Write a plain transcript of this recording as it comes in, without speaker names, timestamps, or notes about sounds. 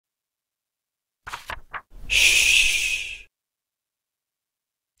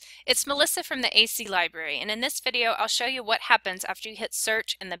It's Melissa from the AC Library, and in this video I'll show you what happens after you hit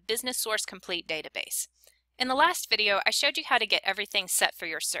search in the Business Source Complete database. In the last video I showed you how to get everything set for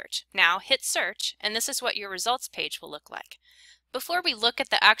your search. Now hit search and this is what your results page will look like. Before we look at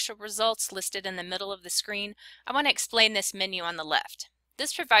the actual results listed in the middle of the screen, I want to explain this menu on the left.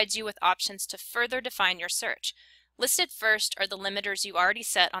 This provides you with options to further define your search. Listed first are the limiters you already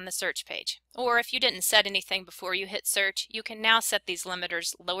set on the search page. Or if you didn't set anything before you hit search, you can now set these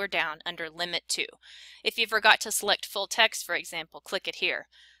limiters lower down under Limit To. If you forgot to select full text, for example, click it here.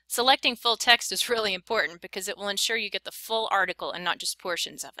 Selecting full text is really important because it will ensure you get the full article and not just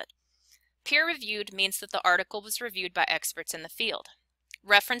portions of it. Peer-reviewed means that the article was reviewed by experts in the field.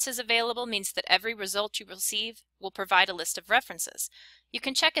 References available means that every result you receive will provide a list of references. You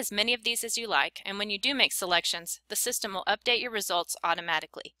can check as many of these as you like, and when you do make selections, the system will update your results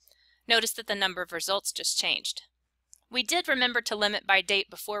automatically. Notice that the number of results just changed. We did remember to limit by date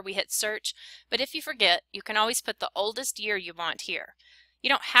before we hit search, but if you forget, you can always put the oldest year you want here. You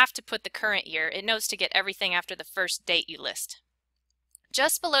don't have to put the current year. It knows to get everything after the first date you list.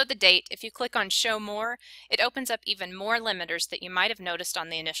 Just below the date, if you click on Show More, it opens up even more limiters that you might have noticed on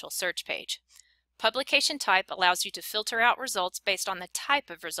the initial search page. Publication type allows you to filter out results based on the type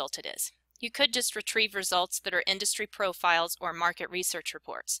of result it is. You could just retrieve results that are industry profiles or market research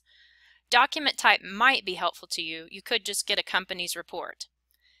reports. Document type might be helpful to you. You could just get a company's report.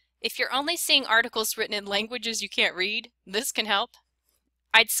 If you're only seeing articles written in languages you can't read, this can help.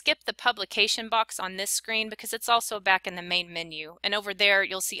 I'd skip the publication box on this screen because it's also back in the main menu, and over there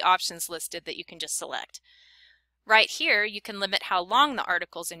you'll see options listed that you can just select. Right here you can limit how long the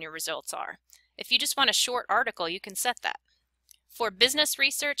articles in your results are. If you just want a short article, you can set that. For business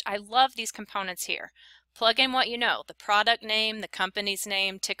research, I love these components here. Plug in what you know, the product name, the company's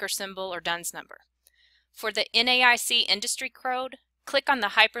name, ticker symbol, or DUNS number. For the NAIC industry code, click on the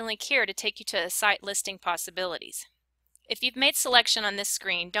hyperlink here to take you to the site listing possibilities. If you've made selection on this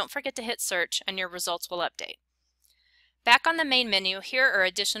screen, don't forget to hit search and your results will update. Back on the main menu, here are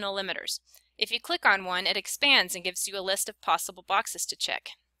additional limiters. If you click on one, it expands and gives you a list of possible boxes to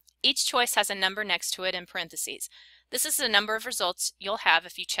check. Each choice has a number next to it in parentheses. This is the number of results you'll have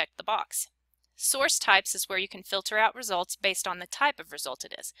if you check the box. Source types is where you can filter out results based on the type of result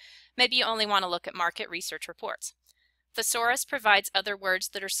it is. Maybe you only want to look at market research reports. Thesaurus provides other words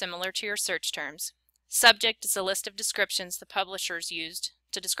that are similar to your search terms. Subject is a list of descriptions the publishers used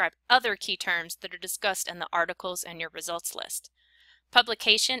to describe other key terms that are discussed in the articles and your results list.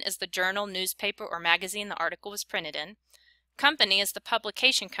 Publication is the journal, newspaper, or magazine the article was printed in. Company is the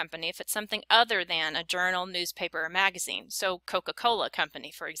publication company if it's something other than a journal, newspaper, or magazine, so Coca-Cola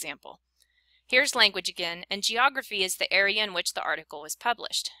Company, for example. Here's language again, and geography is the area in which the article was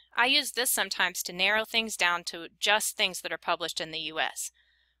published. I use this sometimes to narrow things down to just things that are published in the U.S.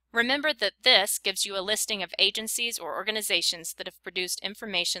 Remember that this gives you a listing of agencies or organizations that have produced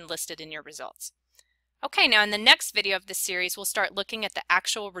information listed in your results. Okay, now in the next video of this series, we'll start looking at the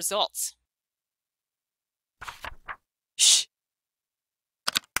actual results.